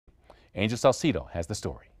Angel Salcido has the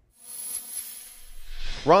story.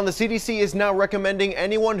 Ron, the CDC is now recommending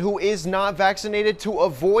anyone who is not vaccinated to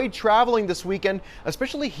avoid traveling this weekend,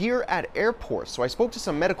 especially here at airports. So I spoke to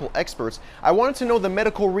some medical experts. I wanted to know the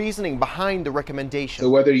medical reasoning behind the recommendation. So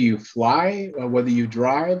whether you fly or whether you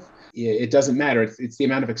drive, it doesn't matter. It's the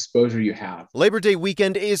amount of exposure you have. Labor Day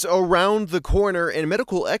weekend is around the corner, and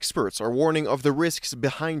medical experts are warning of the risks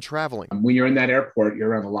behind traveling. When you're in that airport, you're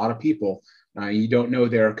around a lot of people. You don't know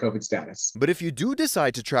their COVID status. But if you do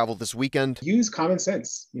decide to travel this weekend, use common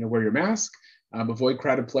sense. Wear your mask, avoid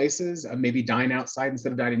crowded places, maybe dine outside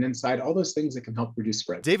instead of dining inside. All those things that can help reduce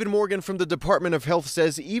spread. David Morgan from the Department of Health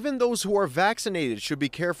says even those who are vaccinated should be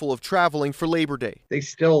careful of traveling for Labor Day. They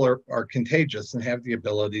still are contagious and have the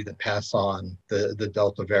ability to pass on the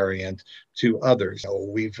Delta variant to others.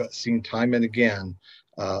 We've seen time and again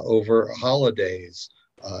over holidays,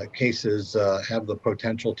 cases have the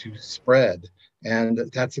potential to spread.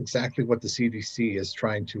 And that's exactly what the CDC is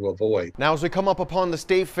trying to avoid. Now, as we come up upon the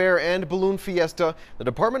State Fair and Balloon Fiesta, the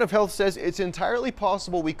Department of Health says it's entirely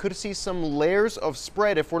possible we could see some layers of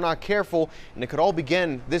spread if we're not careful, and it could all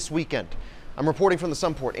begin this weekend. I'm reporting from the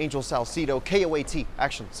Sunport, Angel Salcido, KOAT,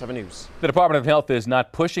 Action 7 News. The Department of Health is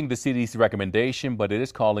not pushing the CDC recommendation, but it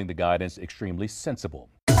is calling the guidance extremely sensible.